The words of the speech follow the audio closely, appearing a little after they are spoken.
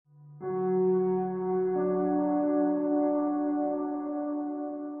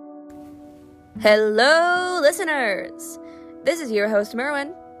Hello, listeners! This is your host,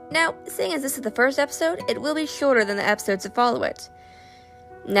 Merwin. Now, seeing as this is the first episode, it will be shorter than the episodes that follow it.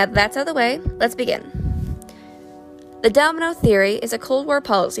 Now that that's out of the way, let's begin. The domino theory is a Cold War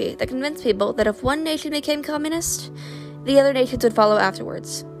policy that convinced people that if one nation became communist, the other nations would follow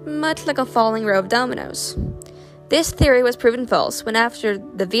afterwards, much like a falling row of dominoes. This theory was proven false when after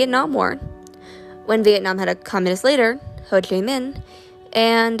the Vietnam War, when Vietnam had a communist leader, Ho Chi Minh,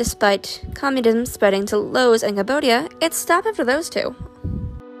 and despite communism spreading to Laos and Cambodia, it stopped after those two.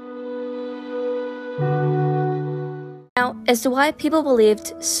 Now, as to why people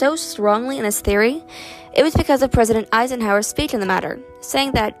believed so strongly in this theory, it was because of President Eisenhower's speech on the matter,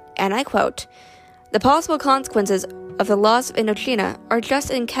 saying that, and I quote, "The possible consequences of the loss of Indochina are just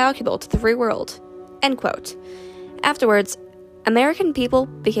incalculable to the free world," end quote. Afterwards, American people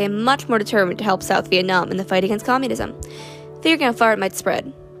became much more determined to help South Vietnam in the fight against communism, figuring how far it might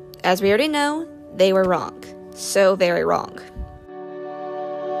spread. As we already know, they were wrong. So very wrong.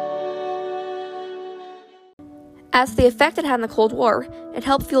 As for the effect it had on the Cold War, it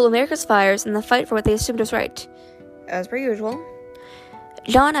helped fuel America's fires in the fight for what they assumed was right. As per usual,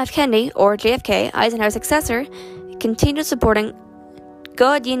 John F. Kennedy, or JFK, Eisenhower's successor, continued supporting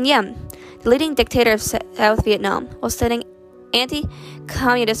Ngo Dinh Diem, the leading dictator of South Vietnam, while sending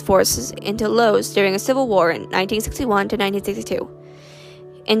anti-communist forces into Laos during a civil war in 1961 to 1962.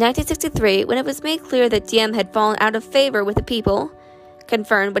 In 1963, when it was made clear that Diem had fallen out of favor with the people,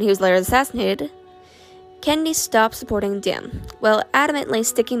 confirmed when he was later assassinated, Kennedy stopped supporting Diem, while adamantly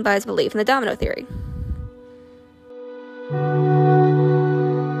sticking by his belief in the domino theory.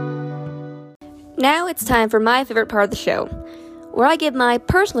 Now it's time for my favorite part of the show, where I give my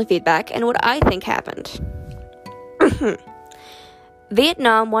personal feedback and what I think happened.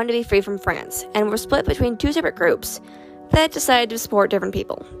 Vietnam wanted to be free from France, and were split between two separate groups that decided to support different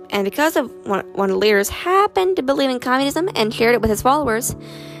people. And because of one of the leaders happened to believe in communism and shared it with his followers,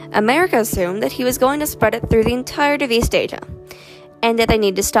 America assumed that he was going to spread it through the entirety of East Asia, and that they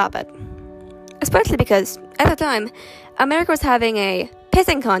needed to stop it. Especially because, at the time, America was having a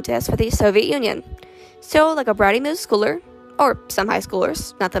pissing contest with the Soviet Union. So, like a bratty middle schooler, or some high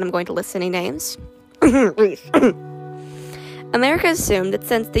schoolers, not that I'm going to list any names, America assumed that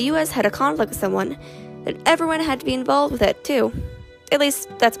since the U.S. had a conflict with someone, that everyone had to be involved with it, too. At least,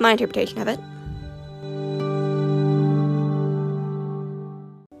 that's my interpretation of it.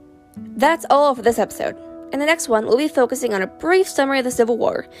 That's all for this episode. In the next one, we'll be focusing on a brief summary of the Civil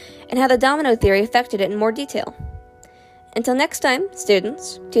War, and how the domino theory affected it in more detail. Until next time,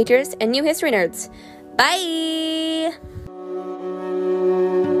 students, teachers, and new history nerds, bye!